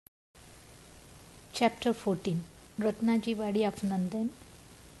Chapter 14 Ratnaji Wadi of Nandan,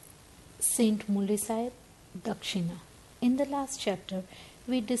 Saint Mulli Sahib, Dakshina. In the last chapter,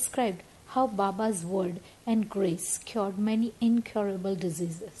 we described how Baba's word and grace cured many incurable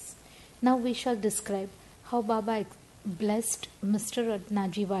diseases. Now we shall describe how Baba blessed Mr.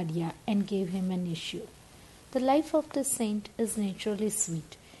 Ratnaji Wadia and gave him an issue. The life of the saint is naturally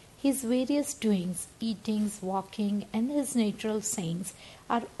sweet. His various doings, eatings, walking, and his natural sayings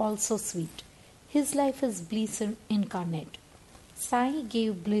are also sweet. His life is bliss incarnate. Sai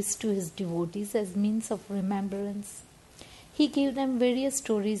gave bliss to his devotees as means of remembrance. He gave them various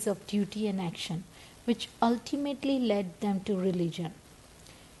stories of duty and action, which ultimately led them to religion.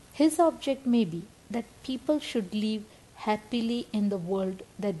 His object may be that people should live happily in the world,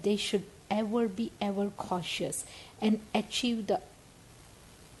 that they should be ever cautious and achieve the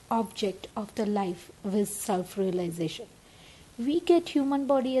object of the life with self-realization. We get human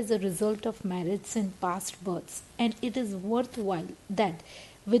body as a result of merits in past births, and it is worthwhile that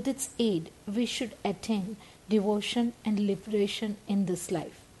with its aid we should attain devotion and liberation in this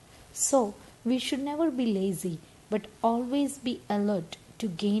life. So, we should never be lazy, but always be alert to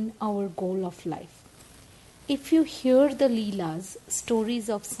gain our goal of life. If you hear the Leelas, stories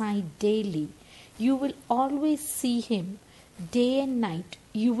of Sai daily, you will always see him day and night.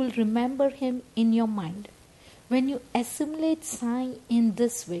 You will remember him in your mind. When you assimilate Sai in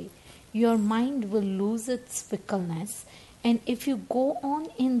this way, your mind will lose its fickleness, and if you go on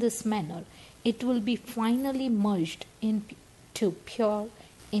in this manner, it will be finally merged into pure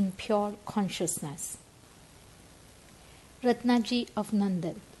consciousness. Ratnaji of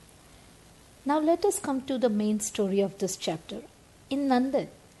Nandan. Now let us come to the main story of this chapter. In Nandan,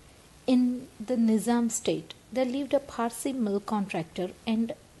 in the Nizam state, there lived a Parsi milk contractor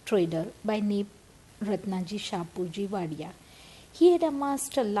and trader by name Ratnaji Shapurji Wadia. He had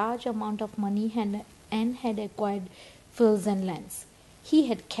amassed a large amount of money and had acquired fields and lands. He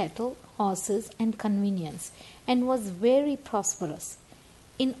had cattle, horses, and convenience, and was very prosperous.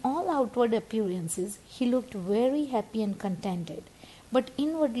 In all outward appearances, he looked very happy and contented, but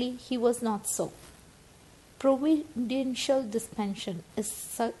inwardly he was not so. Providential dispensation is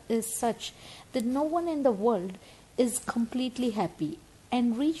such that no one in the world is completely happy,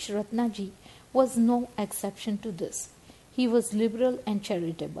 and rich Ratnaji was no exception to this. He was liberal and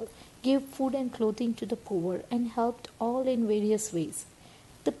charitable, gave food and clothing to the poor, and helped all in various ways.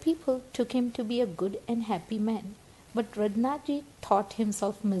 The people took him to be a good and happy man, but Ratnaji thought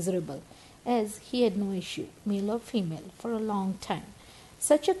himself miserable, as he had no issue, male or female, for a long time.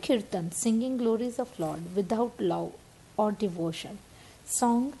 Such a kirtan, singing glories of Lord without love or devotion,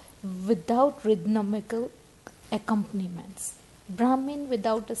 song without rhythmical accompaniments, Brahmin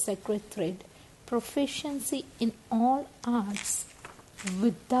without a sacred thread, proficiency in all arts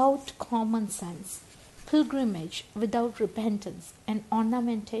without common sense, pilgrimage without repentance, and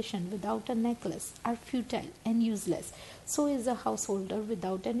ornamentation without a necklace are futile and useless. So is a householder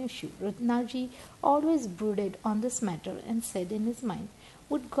without an issue. Ratnaji always brooded on this matter and said in his mind,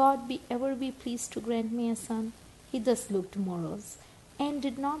 "Would God ever be pleased to grant me a son?" He thus looked morose and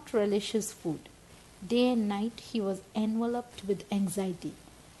did not relish his food. Day and night he was enveloped with anxiety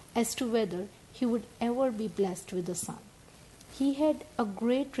as to whether he would ever be blessed with a son. He had a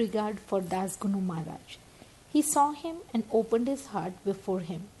great regard for Das Gunu Maharaj. He saw him and opened his heart before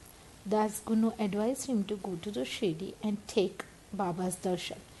him. Das Gunu advised him to go to the Shirdi and take Baba's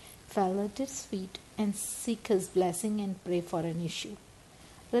darshan, fell at his feet and seek his blessing and pray for an issue.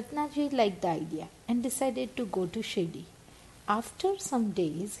 Ratnaji liked the idea and decided to go to Shirdi. After some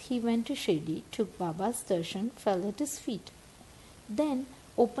days, he went to Shirdi, took Baba's darshan, fell at his feet. Then,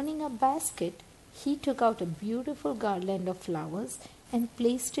 opening a basket, he took out a beautiful garland of flowers and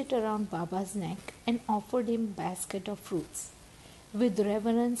placed it around Baba's neck and offered him a basket of fruits. With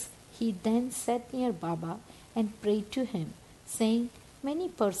reverence, he then sat near Baba and prayed to him, saying, "Many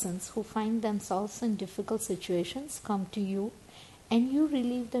persons who find themselves in difficult situations come to you and you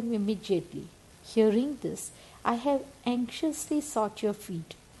relieve them immediately. Hearing this, I have anxiously sought your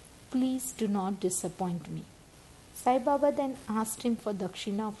feet. Please do not disappoint me." Sai Baba then asked him for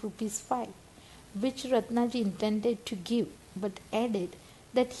dakshina of ₹5, which Ratnaji intended to give, but added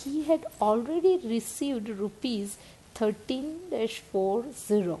that he had already received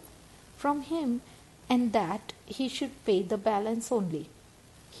 ₹13-40 from him and that he should pay the balance only.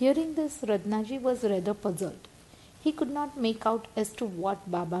 Hearing this, Ratnaji was rather puzzled. He could not make out as to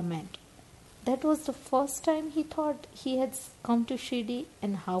what Baba meant. That was the first time he thought he had come to Shirdi,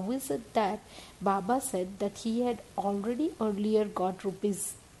 and how is it that Baba said that he had already earlier got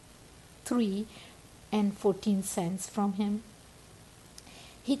 ₹3.14 from him?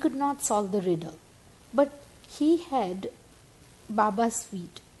 He could not solve the riddle. But he had Baba's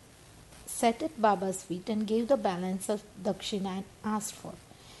feet, sat at Baba's feet and gave the balance of dakshina and asked for,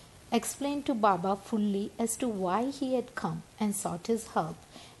 explained to Baba fully as to why he had come and sought his help,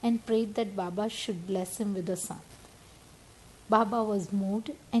 and prayed that Baba should bless him with a son. Baba was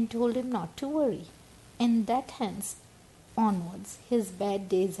moved and told him not to worry, and that hence onwards his bad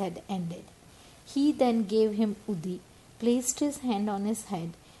days had ended. He then gave him Udi, placed his hand on his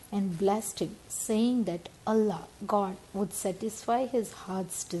head, and blessed him, saying that Allah, God, would satisfy his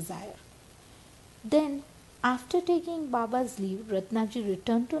heart's desire. Then, after taking Baba's leave, Ratnaji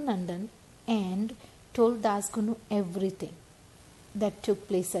returned to Nandan and told Dasgunu everything that took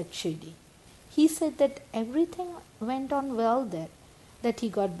place at Shirdi. He said that everything went on well there, that he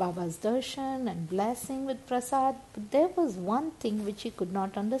got Baba's darshan and blessing with prasad, but there was one thing which he could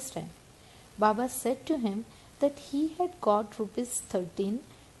not understand. Baba said to him that he had got rupees 13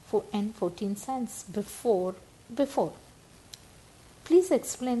 and 14 cents before. Please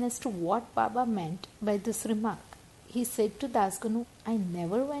explain as to what Baba meant by this remark. He said to Dasgunu, I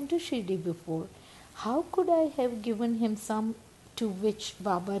never went to Shirdi before. How could I have given him some to which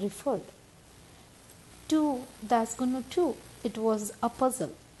Baba referred? To Dasgunu too, it was a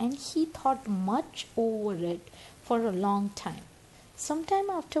puzzle, and he thought much over it for a long time. Sometime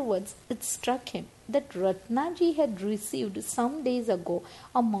afterwards, it struck him that Ratnaji had received some days ago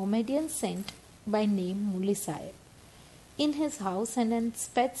a Mohammedan saint by name Muli Sahib in his house and had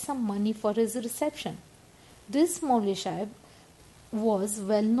spent some money for his reception. This Muli Sahib was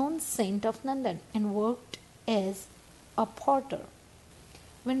well-known saint of Nandan and worked as a porter.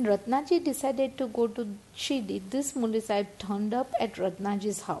 When Ratnaji decided to go to Shirdi, this Muli Sahib turned up at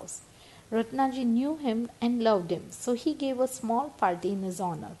Ratnaji's house. Ratnaji knew him and loved him, so he gave a small party in his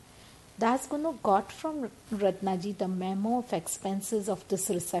honor. Dasgunu got from Ratnaji the memo of expenses of this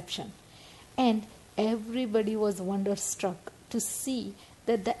reception, and everybody was wonderstruck to see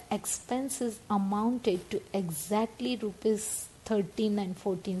that the expenses amounted to exactly rupees 13 and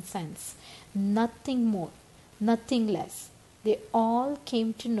 14 cents, nothing more, nothing less. They all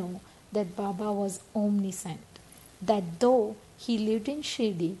came to know that Baba was omniscient, that though he lived in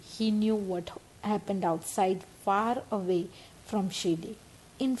Shirdi, he knew what happened outside, far away from Shirdi.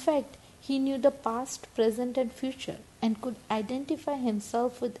 In fact, he knew the past, present and future and could identify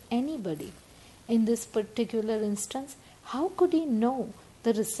himself with anybody. In this particular instance, how could he know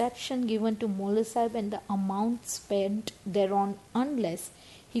the reception given to Moli Sahib and the amount spent thereon unless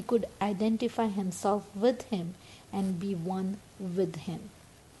he could identify himself with him and be one with him?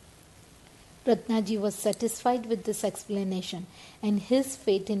 Ratnaji was satisfied with this explanation, and his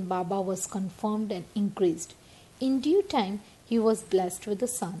faith in Baba was confirmed and increased. In due time, he was blessed with a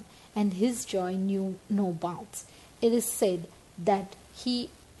son, and his joy knew no bounds. It is said that he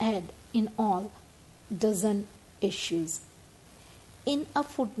had in all dozen issues. In a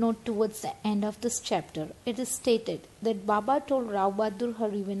footnote towards the end of this chapter, it is stated that Baba told Rao Bahadur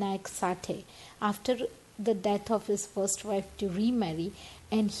Harivinayak Sathe after the death of his first wife to remarry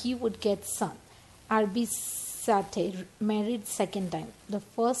and he would get son. R.B. Sathe married second time. The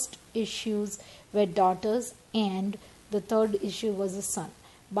first issues were daughters and the third issue was a son.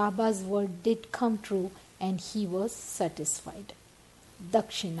 Baba's word did come true and he was satisfied.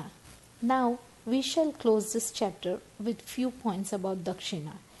 Dakshina. Now we shall close this chapter with few points about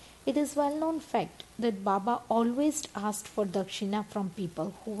Dakshina. It is well known fact that Baba always asked for Dakshina from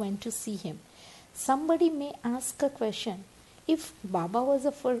people who went to see him. Somebody may ask a question. If Baba was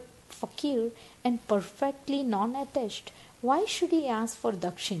a fakir and perfectly non-attached, why should he ask for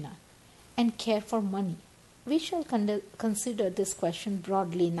Dakshina and care for money? We shall consider this question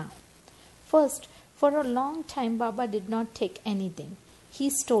broadly now. First, for a long time Baba did not take anything. He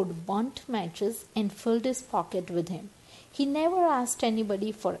stored burnt matches and filled his pocket with him. He never asked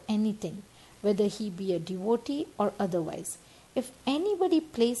anybody for anything, whether he be a devotee or otherwise. If anybody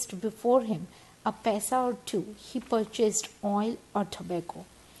placed before him a paisa or two, he purchased oil or tobacco.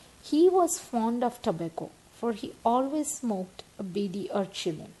 He was fond of tobacco, for he always smoked a bidi or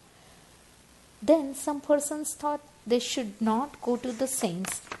chillum. Then some persons thought they should not go to the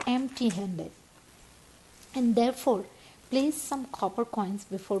saints empty-handed, and therefore placed some copper coins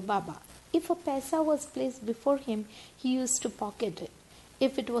before Baba. If a paisa was placed before him, he used to pocket it.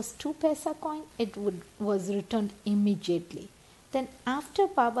 If it was 2 paisa coin, it was returned immediately. Then after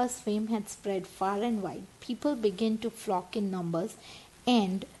Baba's fame had spread far and wide, people began to flock in numbers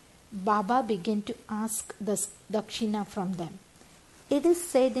and Baba began to ask the Dakshina from them. It is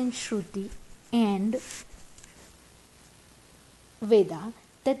said in Shruti and Veda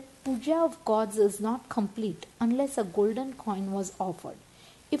that puja of gods is not complete unless a golden coin was offered.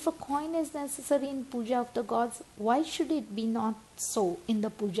 If a coin is necessary in puja of the gods, why should it be not so in the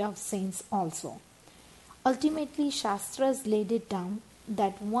puja of saints also? Ultimately, Shastras laid it down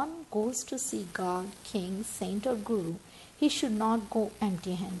that one goes to see God, king, saint, or guru. He should not go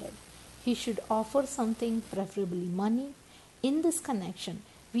empty handed. He should offer something, preferably money. In this connection,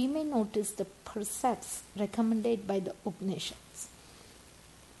 we may notice the precepts recommended by the Upanishads.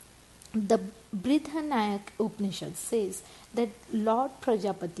 The Brihadaranyaka Upanishad says that Lord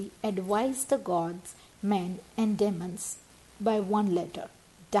Prajapati advised the gods, men, and demons by one letter,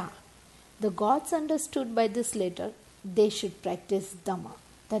 Da. The gods understood by this letter they should practice Dhamma,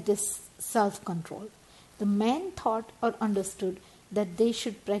 that is self control. The men thought or understood that they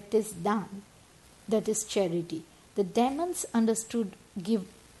should practice Dan, that is charity. The demons understood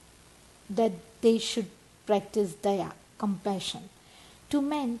that they should practice Daya, compassion. To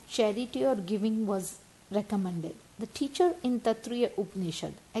men, charity or giving was recommended. The teacher in Taittiriya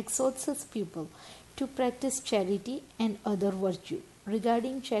Upanishad exhorts his pupil to practice charity and other virtue.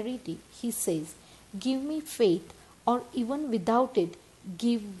 Regarding charity, he says, "Give me faith, or even without it,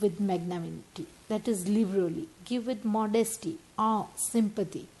 give with magnanimity, that is liberally, give with modesty, awe,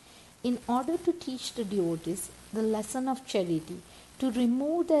 sympathy." In order to teach the devotees the lesson of charity, to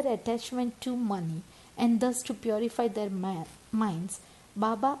remove their attachment to money, and thus to purify their minds,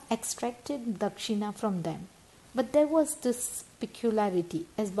 Baba extracted dakshina from them. But there was this peculiarity,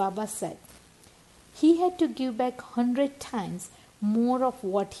 as Baba said. He had to give back 100 times more of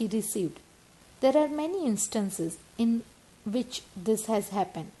what he received. There are many instances in which this has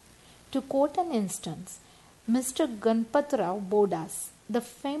happened. To quote an instance, Mr. Ganpatrao Bodas, the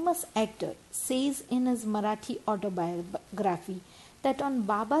famous actor, says in his Marathi autobiography that on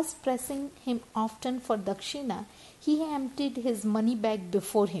Baba's pressing him often for dakshina, he emptied his money bag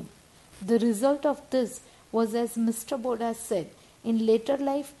before him. The result of this was, as Mr. Bodas said, in later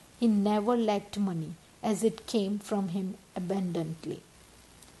life he never lacked money, as it came from him abundantly.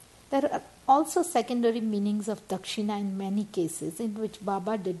 There are also secondary meanings of dakshina in many cases in which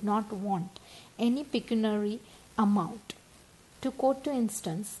Baba did not want any pecuniary amount. To quote to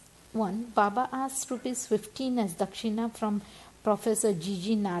instance, one, Baba asked rupees 15 as dakshina from Professor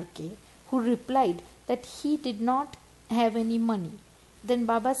G.G. Narke, who replied that he did not have any money. Then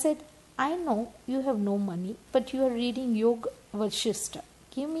Baba said, "I know you have no money, but you are reading Yoga Vashishta.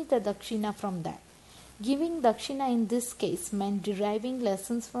 Give me the dakshina from that." Giving dakshina in this case meant deriving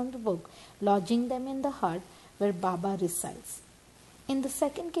lessons from the book, lodging them in the heart where Baba resides. In the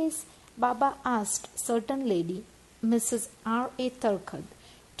second case, Baba asked certain lady, Mrs. R.A. Tarkhad,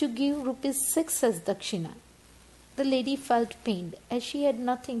 to give rupees 6 as dakshina. The lady felt pained as she had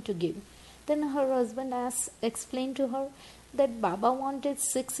nothing to give. Then her husband explained to her that Baba wanted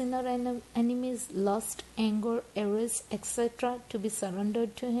 6 inner enemies, lust, anger, avarice, etc. to be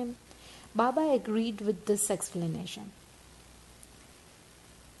surrendered to him. Baba agreed with this explanation.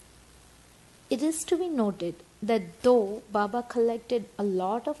 It is to be noted that though Baba collected a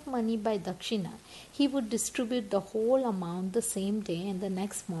lot of money by dakshina, he would distribute the whole amount the same day and the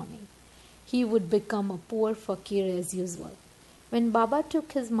next morning. He would become a poor fakir as usual. When Baba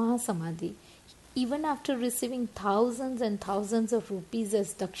took his Mahasamadhi, even after receiving thousands and thousands of rupees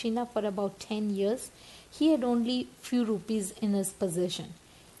as dakshina for about 10 years, he had only few rupees in his possession.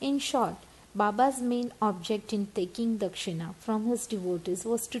 In short, Baba's main object in taking dakshina from his devotees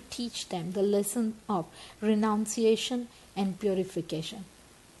was to teach them the lesson of renunciation and purification.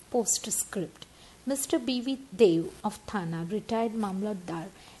 Postscript. Mr. B.V. Dev of Thana, retired Mamlatdar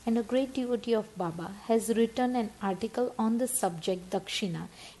and a great devotee of Baba, has written an article on the subject dakshina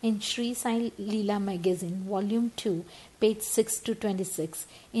in Sri Sai Leela magazine, volume 2, page 6 to 26,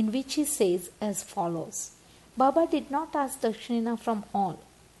 in which he says as follows: Baba did not ask dakshina from all.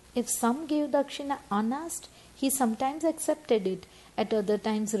 If some gave dakshina unasked, he sometimes accepted it, at other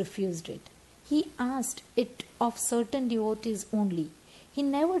times refused it. He asked it of certain devotees only. He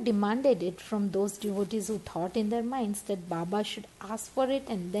never demanded it from those devotees who thought in their minds that Baba should ask for it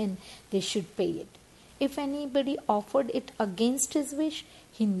and then they should pay it. If anybody offered it against his wish,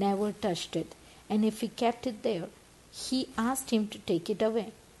 he never touched it, and if he kept it there, he asked him to take it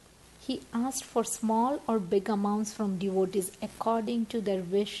away. He asked for small or big amounts from devotees according to their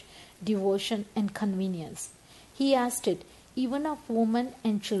wish, devotion, and convenience. He asked it even of women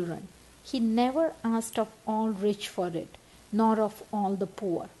and children. He never asked of all rich for it, nor of all the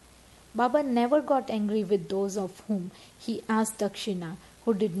poor. Baba never got angry with those of whom he asked dakshina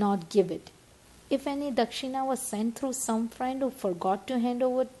who did not give it. If any dakshina was sent through some friend who forgot to hand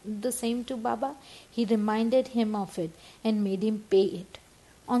over the same to Baba, he reminded him of it and made him pay it.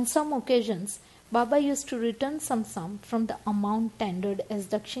 On some occasions, Baba used to return some sum from the amount tendered as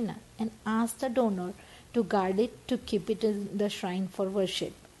dakshina and ask the donor to guard it to keep it in the shrine for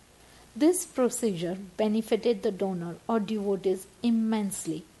worship. This procedure benefited the donor or devotees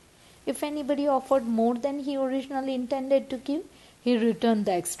immensely. If anybody offered more than he originally intended to give, he returned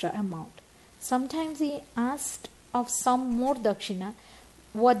the extra amount. Sometimes he asked of some more dakshina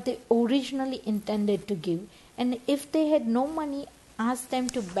what they originally intended to give, and if they had no money, asked them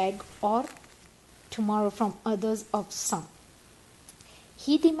to beg or tomorrow from others of some.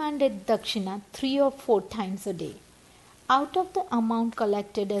 He demanded dakshina 3 or 4 times a day. Out of the amount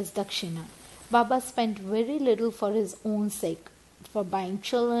collected as dakshina, Baba spent very little for his own sake, for buying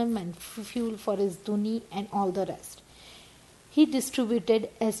chilim and fuel for his dhuni and all the rest. He distributed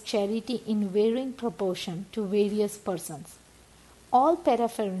as charity in varying proportion to various persons. All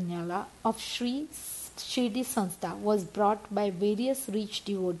paraphernalia of Sri Shirdi Sanstha was brought by various rich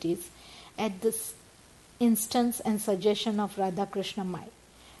devotees at the instance and suggestion of Radhakrishna Mai.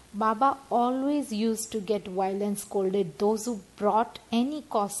 Baba always used to get violent scolded those who brought any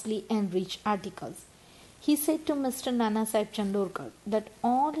costly and rich articles. He said to Mr. Nana Sahib Chandorkar that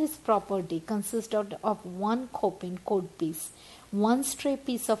all his property consisted of 1 khopin coat piece, 1 stray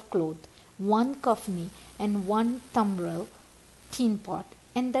piece of cloth, 1 kafni and 1 tamril tin pot,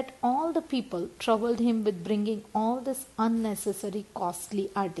 and that all the people troubled him with bringing all these unnecessary costly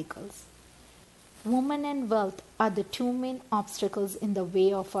articles. Woman and wealth are the 2 main obstacles in the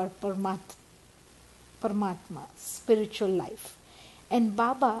way of our Paramatma, spiritual life. And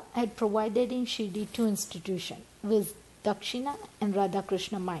Baba had provided in Shirdi 2 institutions, with Dakshina and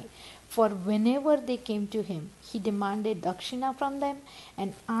Radhakrishna Mai, for whenever they came to him, he demanded Dakshina from them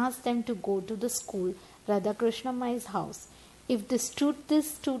and asked them to go to the school, Radhakrishna Mai's house. If they stood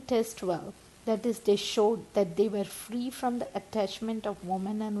this 2 tests well, that is, they showed that they were free from the attachment of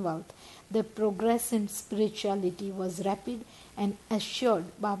woman and wealth, their progress in spirituality was rapid and assured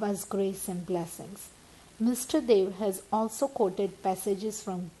Baba's grace and blessings. Mr. Dev has also quoted passages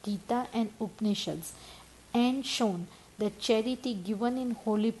from Gita and Upanishads and shown that charity given in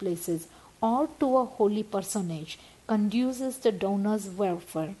holy places or to a holy personage conduces the donor's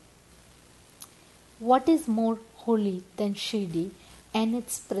welfare. What is more holy than Shirdi and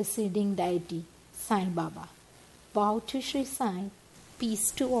its preceding deity, Sai Baba? Bow to Sri Sai,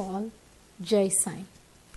 peace to all, Jai Sai.